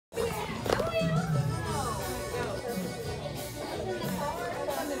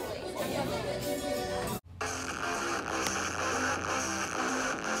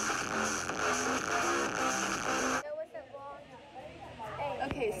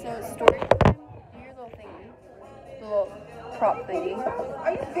So story time. Do your little thingy. The little prop thingy.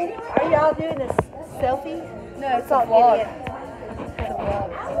 Are you kidding? Are y'all doing a selfie? No, it's a vlog.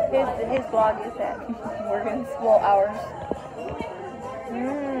 His vlog is that. Morgan's little hours.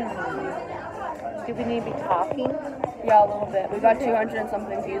 Do we need to be talking? Yeah, a little bit. We got 200 and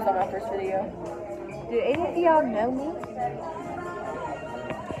something views on our first video. Do any of y'all know me?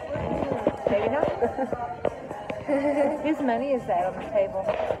 Maybe not. Whose money is that on the table?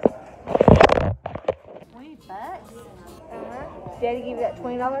 $20? Daddy give you that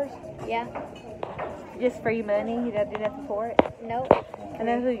 $20? Yeah. Just for your money? You don't do nothing for it? Nope. I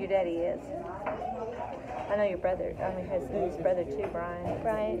know who your daddy is. I know your brother. I mean, his brother too, Brian.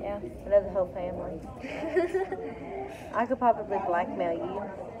 Brian, yeah. I know the whole family. I could probably blackmail you.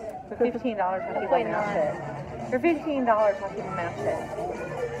 For $15, I'll keep my mouth shut. For $15, I'll keep my mouth shut.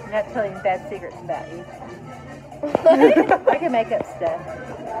 I'm not telling bad secrets about you. I can make up stuff.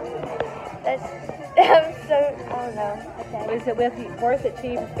 I'm so, oh no. Okay. Is it worth it to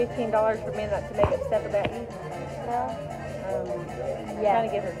you for $15 for me not to make up stuff about you? No. Yeah. Trying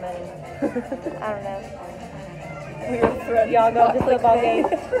to get his money. I don't know. We were threatened. Y'all going to the football game?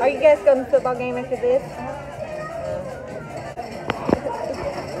 Are you guys going to the football game after this?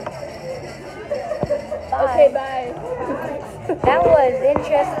 Okay, bye. That was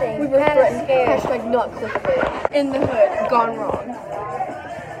interesting. We were kind of threatened. scared. Hashtag not clickbait. In the hood, gone wrong.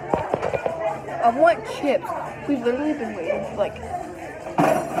 I want chips. We've literally been waiting for like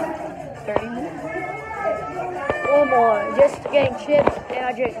 30 minutes. One more. Just getting chips and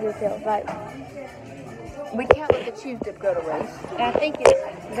I drink refills. Like, We can't let the cheese dip go to waste. I think it's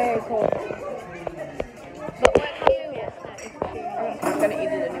very cool. But what I'm gonna eat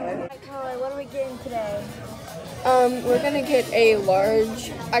it anyway. Colin, what are we getting today? We're gonna get a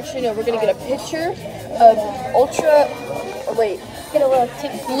large. Actually, no, we're gonna get a pitcher of ultra. Oh, wait, Get a little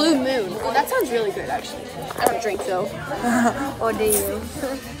tip. Blue Moon. Oh, that sounds really good, actually. I don't drink though. Or do you?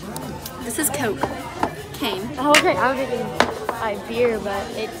 This is Coke. Cane. Oh, okay. I'm drinking beer, but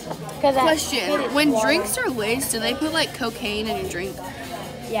it's because Question: when drinks are laced, do they put like cocaine in your drink?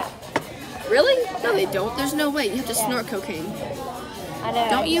 Yeah, Really? No, they don't. There's no way. You have to snort cocaine. I know.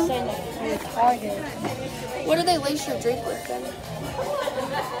 Don't you? You're retarded. What do they lace your drink with then?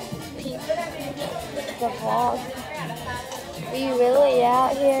 The vlog. Are you really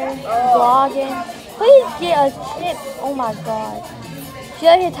out here vlogging? Please get us chips. Oh my god. She's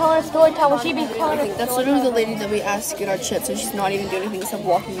out here telling a story time when she be telling us. That's literally the lady that we asked to get our chips, and she's not even doing anything except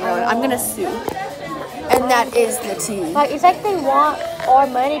walking around. I'm gonna sue. And that is the tea. Like, it's like they want our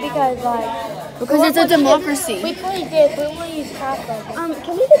money because Because it's a democracy. We please did, but we'll use half of it.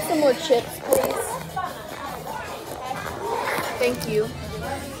 Can we get some more chips, please? Thank you.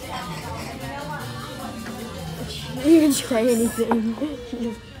 She didn't even say anything. She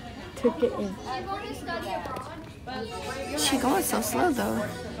just took it in. She going so slow though.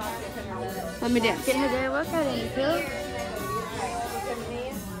 Let me dance. Get her day workout in, you feel?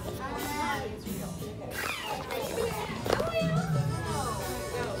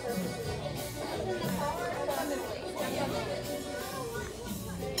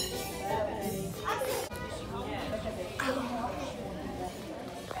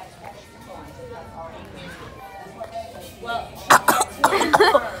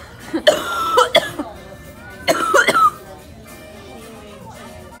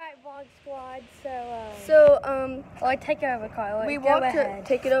 I take it over, Kyle. We walked to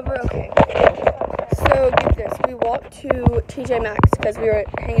take it over. Okay. So get this. We walked to TJ Maxx because we were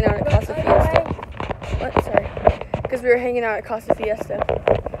hanging out at Casa Fiesta. What? Sorry. Because we were hanging out at Casa Fiesta.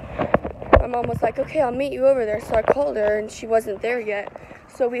 My mom was like, "Okay, I'll meet you over there." So I called her and she wasn't there yet.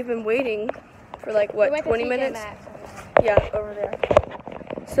 So we've been waiting for like what, 20 minutes? Yeah, over there.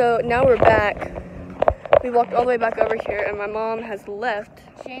 So now we're back. We walked all the way back over here, and my mom has left.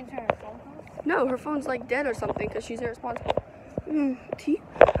 She ain't turned her phone off? No, her phone's like dead or something because she's irresponsible. Tea.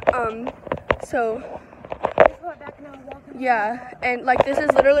 So. Yeah, and like this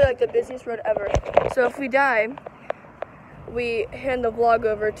is literally like the busiest road ever. So if we die, we hand the vlog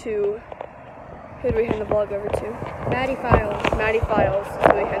over to. Who do we hand the vlog over to? Maddie Files. Maddie Files.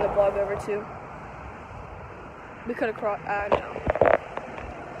 So we hand the vlog over to. We could have crossed. No.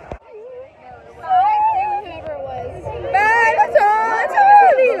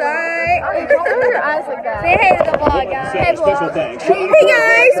 Your eyes like that. Say hey to the vlog, guys. Hey, vlog. Hey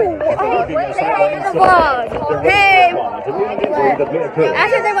guys! Say hey to the vlog. Hey!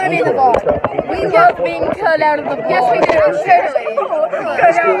 Ask if they want to be in the vlog. We love being cut out of the vlog. Yes, we do.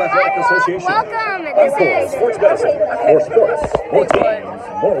 Totally. Welcome. This is sports medicine. More sports, more teams,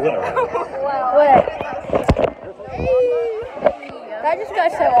 more winners. What? That just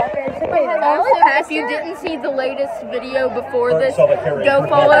got so awkward. It's okay. Also, if you didn't see the latest video before this, go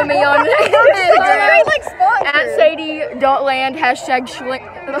follow me on Instagram at Sadie.land #Schling.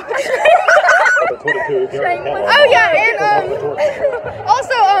 Oh yeah, and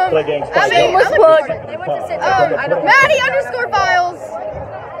also shameless plug. Maddie_Files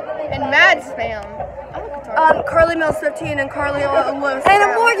and Mad Spam. Carly Mills 15 and Carly Lewis. And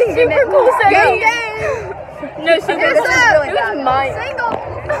a Morgan super cool Sadie. No, super cool. Who's mine? Single.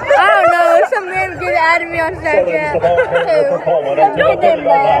 I don't know. Some man just added me on Snapchat.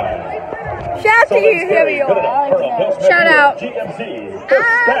 Shout out to you. Here we are. Shout out.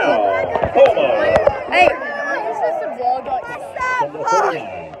 Hey. Is this a vlog?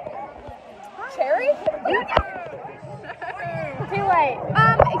 Cherry? Too late.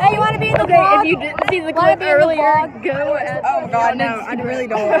 Hey, you want to be in the vlog? If you didn't see the clip earlier, go at. Oh God, no, I really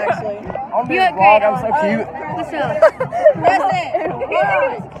don't actually. You look great. I'm so cute. What's up? That's it.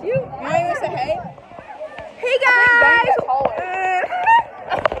 You want to say hey? Hey guys.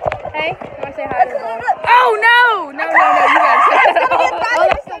 Hey, you want to say hi to the vlog? Oh no! No! You guys.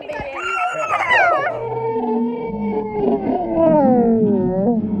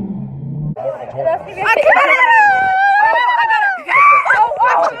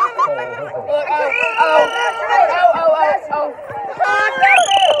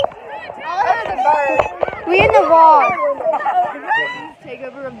 We in the vlog.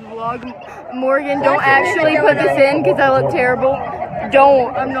 Takeover of the vlog. Morgan, don't actually put this in because I look terrible.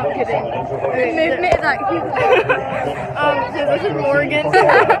 Don't. I'm not kidding. So this is Morgan.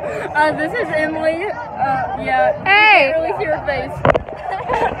 This is Emily. Yeah. Hey. You can't really see her face.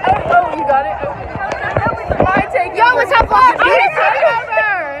 Oh, you got it? Okay. Yo, what's up, vlog?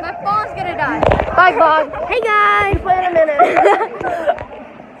 My phone's gonna die. Bye, vlog. Hey guys. Play in a minute.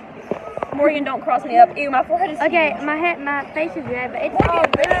 Morgan, don't cross me up. Ew, my forehead is. Okay, my face is red, but it's all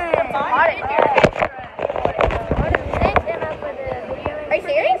good. Thanks, Emma, for the video. Are you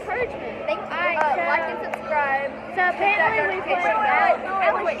serious? Encouragement. Thank you. Like and subscribe. So apparently we played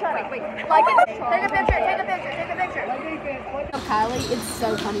Wait. Like it. Take a picture. Kylie, it's so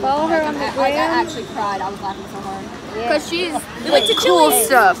funny. Follow her on the I gram. actually cried. I was laughing so hard. Because she's like cool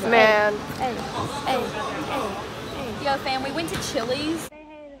stuff, man. Hey. Yo, fam, we went to Chili's.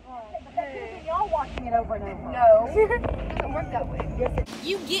 Y'all watching it over and over. No. It doesn't work that way.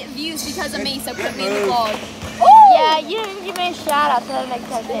 You get views because of me, so put me in the vlog. Yeah, you didn't give me a shout out, so that makes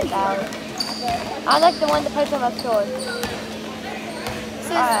sense. I'm like the one to post on my story. This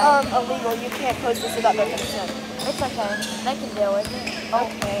is illegal. You can't post this without their consent. It's okay. They can deal with it.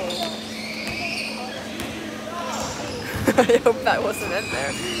 Okay. I hope that wasn't in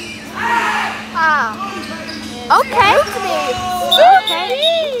there. Okay.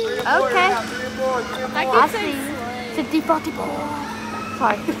 Okay. I see you. It's a default.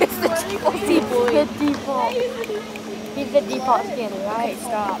 Sorry. It's the defaulty boy. The default. He's the default skinny, right? Okay,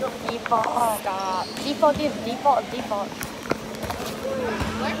 stop. Default. Stop. Default is default.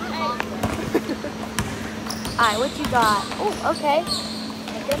 Alright, what you got? Oh, okay.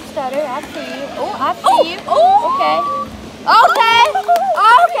 Make them stutter. I see you. Oh, I see you. Okay.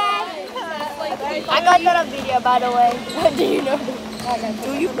 I got that on video, by the way. Do you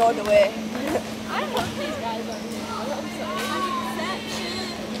know the way? I hope these guys are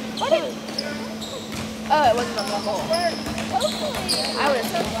Oh, it wasn't on the hole. I was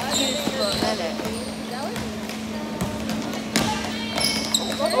confused for a minute.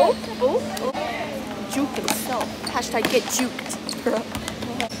 Oh. Juke himself. #get juked.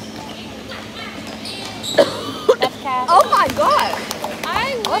 That's Cass. Oh my god.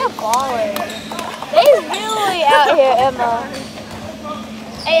 What a baller. They really out here, Emma.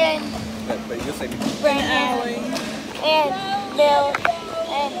 And Brandon. And Bill.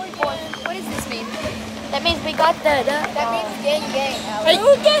 And What does this mean? that means we got the. That means gang. Hey,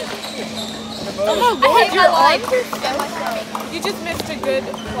 I hate my life. You just missed a good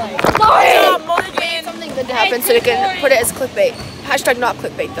play. Morgan. Something good to happen so we can put it as clickbait. #not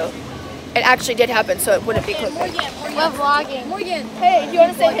clickbait though. It actually did happen, so it wouldn't be clickbait. we're vlogging. Morgan, hey, do you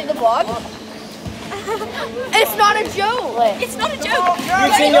want to say hey to the vlog? It's not a joke. It's not a joke.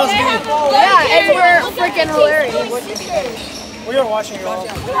 You've seen y'all's video. Yeah, and we're freaking hilarious. We are watching y'all.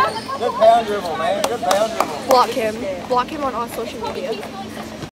 Good pound dribble, man. Good pound dribble. Block him on all social media.